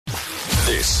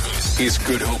This is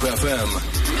Good Hope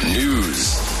FM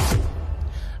News.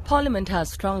 Parliament has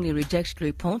strongly rejected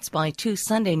reports by two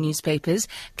Sunday newspapers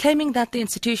claiming that the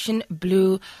institution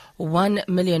blew R1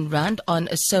 million on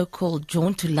a so-called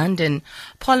jaunt to London.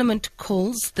 Parliament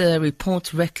calls the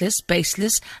reports reckless,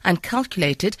 baseless and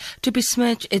calculated to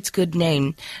besmirch its good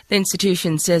name. The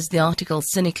institution says the article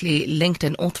cynically linked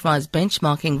an authorised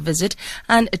benchmarking visit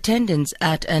and attendance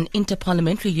at an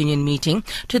Inter-Parliamentary Union meeting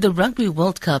to the Rugby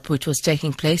World Cup, which was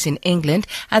taking place in England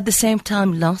at the same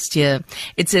time last year.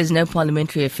 It says no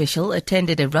parliamentary official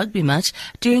attended a rugby match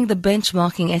during the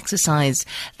benchmarking exercise.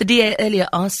 The DA earlier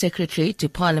asked Secretary to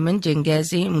Parliament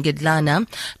Jengezi Mgidlana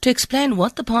to explain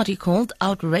what the party called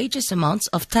outrageous amounts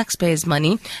of taxpayers'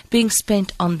 money being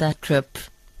spent on that trip.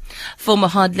 Former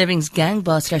Hard Living's gang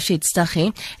boss Rashid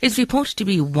Stakhi is reported to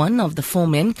be one of the four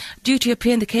men due to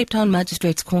appear in the Cape Town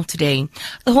Magistrates Court today.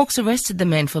 The Hawks arrested the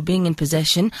men for being in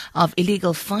possession of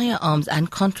illegal firearms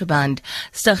and contraband.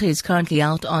 Stakhi is currently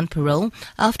out on parole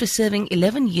after serving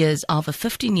 11 years of a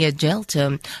 15-year jail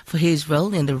term for his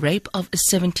role in the rape of a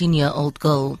 17-year-old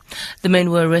girl. The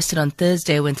men were arrested on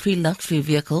Thursday when three luxury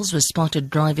vehicles were spotted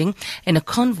driving in a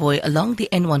convoy along the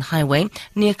N1 highway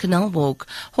near Canal Walk.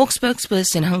 Hawk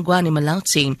spokesperson Gwani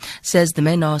Malautsi says the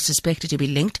men are suspected to be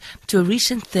linked to a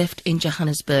recent theft in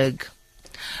Johannesburg.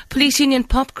 Police union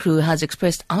Pop Crew has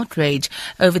expressed outrage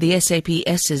over the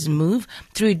SAPS's move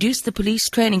to reduce the police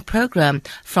training program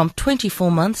from 24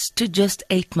 months to just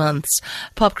 8 months.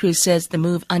 Pop Crew says the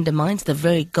move undermines the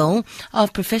very goal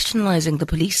of professionalizing the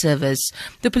police service.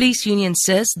 The police union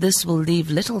says this will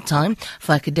leave little time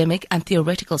for academic and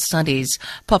theoretical studies.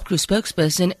 Pop Crew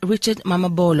spokesperson Richard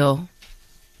Mamabolo.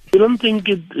 I don't think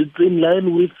it's in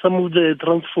line with some of the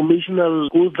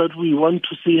transformational goals that we want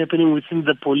to see happening within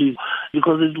the police,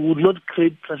 because it would not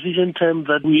create sufficient time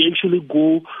that we actually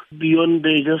go beyond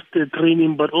just the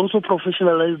training, but also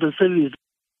professionalize the service.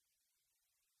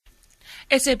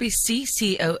 SABC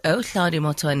COO Claudio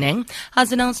Motoaneng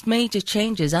has announced major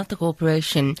changes at the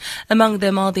corporation. Among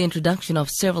them are the introduction of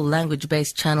several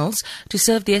language-based channels to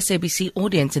serve the SABC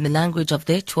audience in the language of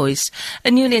their choice.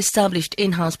 A newly established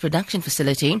in-house production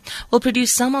facility will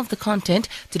produce some of the content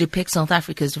to depict South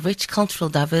Africa's rich cultural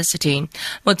diversity.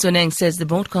 Motoaneng says the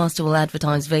broadcaster will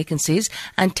advertise vacancies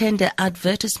and tender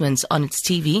advertisements on its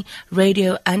TV,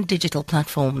 radio and digital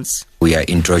platforms. We are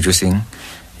introducing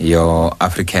your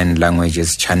African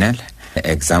languages channel.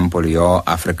 Example, your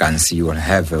Afrikaans, you will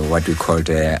have what we call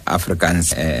the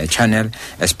Afrikaans channel,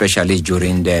 especially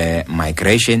during the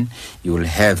migration. You will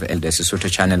have the Sesotho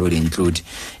channel will include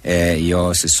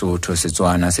your Sesotho,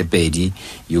 Setswana, Sepedi.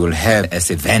 You will have a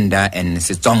Sevenda and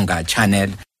Setsonga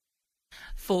channel.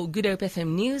 For Good Hope FM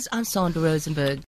News, I'm Sandra Rosenberg.